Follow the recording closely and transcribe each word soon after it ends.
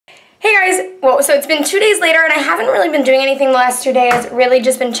Well, so it's been 2 days later, and I haven't really been doing anything the last 2 days. Really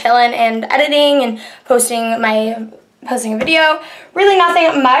just been chilling and editing and posting a video. Really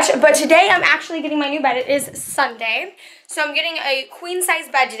nothing much, but today I'm actually getting my new bed. It is Sunday, so I'm getting a queen size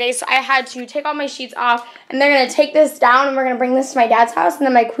bed today, so I had to take all my sheets off, and they're going to take this down, and we're going to bring this to my dad's house, and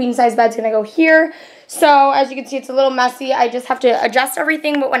then my queen size bed's going to go here. So as you can see, it's a little messy. I just have to adjust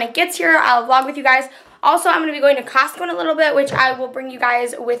everything, but when it gets here, I'll vlog with you guys. Also, I'm going to be going to Costco in a little bit, which I will bring you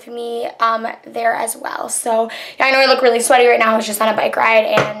guys with me there as well. So, yeah, I know I look really sweaty right now. I was just on a bike ride,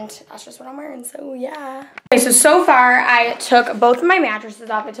 and that's just what I'm wearing. So, yeah. Okay, so far, I took both of my mattresses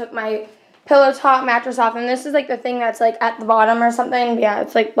off. I took my pillow top mattress off, and this is, like, the thing that's, like, at the bottom or something. Yeah,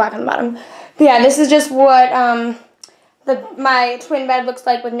 it's, like, black on the bottom. But, yeah, this is just what my twin bed looks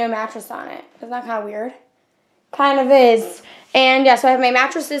like with no mattress on it. Isn't that kind of weird? Kind of is. And yeah, so I have my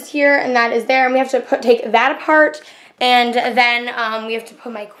mattresses here, and that is there, and we have to take that apart, and then we have to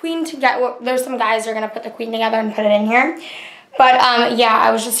put my queen together. Well, there's some guys that are going to put the queen together and put it in here. But yeah,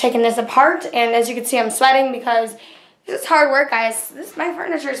 I was just taking this apart, and as you can see, I'm sweating because this is hard work, guys. My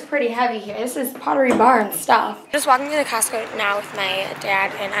furniture is pretty heavy here. This is Pottery Barn stuff. I'm just walking to the Costco now with my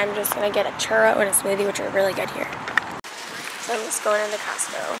dad, and I'm just going to get a churro and a smoothie, which are really good here. So I'm just going into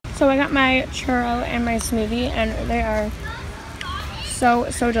Costco. So I got my churro and my smoothie, and they are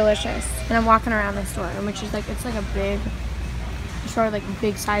so delicious. And I'm walking around the store, which is like, it's like a big store, like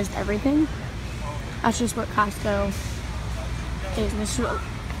big sized everything. That's just what Costco is. And this is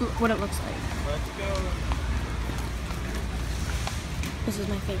what it looks like. This is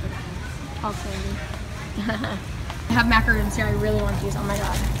my favorite. All candy. I have macaroons here. I really want these. Oh my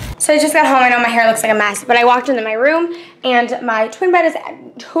god. So I just got home. I know my hair looks like a mess, but I walked into my room, and my twin bed is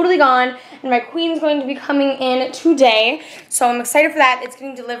totally gone, and my queen's going to be coming in today. So I'm excited for that. It's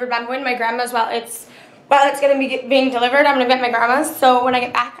getting delivered, but I'm going to my grandma's while it's going to be being delivered. I'm going to get my grandma's. So when I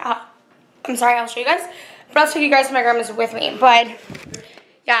get back, I'm sorry, I'll show you guys. But I'll take you guys to my grandma's with me. But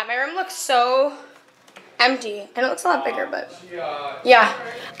yeah, my room looks so empty, and it looks a lot bigger, but yeah,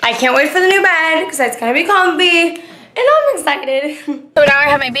 I can't wait for the new bed because it's going to be comfy. And I'm excited. So now I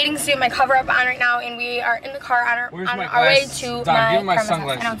have my bathing suit, my cover up on right now, and we are in the car on our way to my grandma's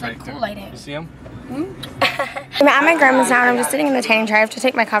house. And I was like, cool lighting. You see them? I'm at my grandma's now, and I'm just sitting in the tanning chair. I have to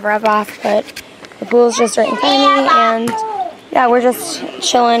take my cover up off, but the pool's just right in front of me, and yeah, we're just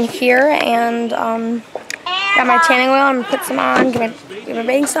chilling here, and got my tanning oil. I'm gonna put some on, give my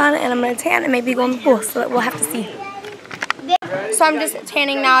bathing suit on, and I'm gonna tan and maybe go in the pool. So we'll have to see. So I'm just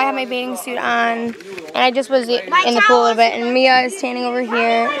tanning now. I have my bathing suit on, and I just was in the pool a little bit. And Mia is tanning over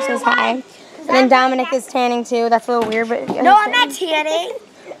here, says hi. And then Dominic is tanning too. That's a little weird, but no, I'm not tanning.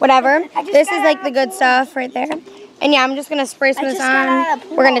 Whatever. This is like the good stuff right there. And yeah, I'm just gonna spray some of this on.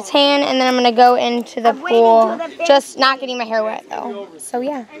 We're gonna tan, and then I'm gonna go into the pool. Just not getting my hair wet though. So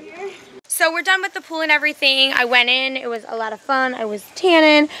yeah. So we're done with the pool and everything. I went in. It was a lot of fun. I was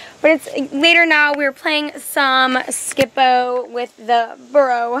tanning. But it's later now. We were playing some Skippo with the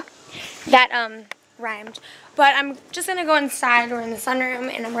burro. That rhymed. But I'm just going to go inside. We're in the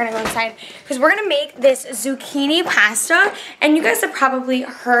sunroom, and we're going to go inside because we're going to make this zucchini pasta. And you guys have probably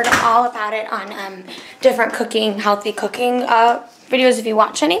heard all about it on different cooking, healthy cooking videos if you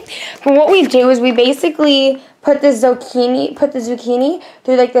watch any. But what we do is we basically put the zucchini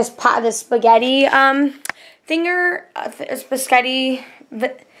through like this spaghetti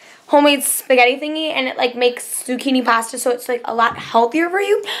homemade spaghetti thingy, and it like makes zucchini pasta, so it's like a lot healthier for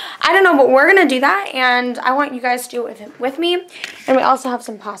you. I don't know, but we're gonna do that, and I want you guys to do it with me. And we also have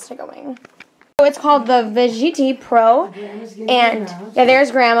some pasta going. So it's called the VIXIA Pro, and yeah,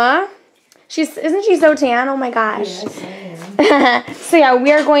 there's Grandma. Isn't she so tan? Oh my gosh. Yes, so yeah,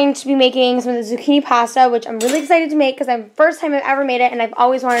 we are going to be making some of the zucchini pasta, which I'm really excited to make because it's the first time I've ever made it, and I've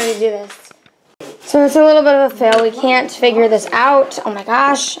always wanted to do this. So it's a little bit of a fail. We can't figure this out. Oh my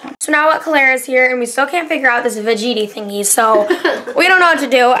gosh. So now Claire is here, and we still can't figure out this VIXIA thingy, so we don't know what to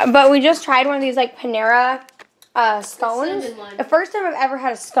do. But we just tried one of these like Panera scones. The first time I've ever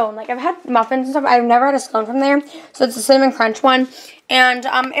had a scone. Like I've had muffins and stuff. I've never had a scone from there. So it's a cinnamon crunch one. And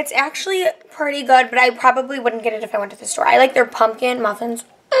it's actually pretty good, but I probably wouldn't get it if I went to the store. I like their pumpkin muffins.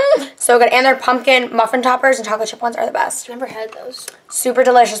 So good. And their pumpkin muffin toppers and chocolate chip ones are the best. Never had those. Super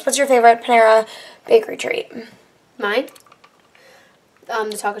delicious. What's your favorite Panera bakery treat? Mine?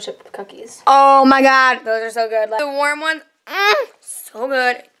 The chocolate chip cookies. Oh my god. Those are so good. Like, the warm ones, so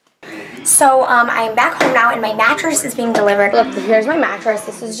good. So I am back home now, and my mattress is being delivered. Look, here's my mattress.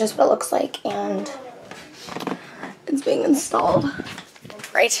 This is just what it looks like, and it's being installed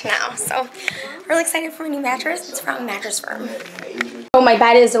right now. So I'm really excited for my new mattress. It's from Mattress Firm. So my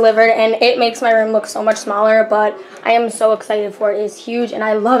bed is delivered and it makes my room look so much smaller, but I am so excited for it. It's huge and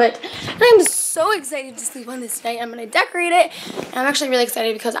I love it. And I'm so excited to sleep on this tonight. I'm gonna decorate it. And I'm actually really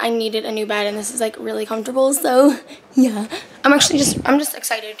excited because I needed a new bed and this is like really comfortable. So yeah, I'm just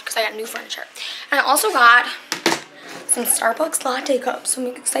excited because I got new furniture. And I also got some Starbucks latte cups. So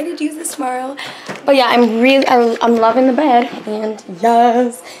I'm excited to use this tomorrow. But yeah, I'm loving the bed and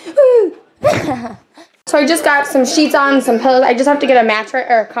yes. Woo. So I just got some sheets on, some pillows. I just have to get a mattress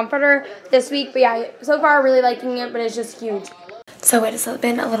or a comforter this week. But yeah, so far really liking it, but it's just huge. So it has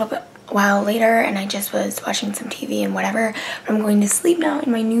been a little bit while later and I just was watching some TV and whatever. But I'm going to sleep now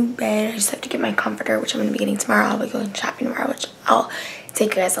in my new bed. I just have to get my comforter, which I'm going to be getting tomorrow. I'll be going shopping tomorrow, which I'll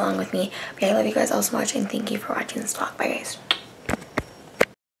take you guys along with me. But yeah, I love you guys all so much and thank you for watching this vlog. Bye guys.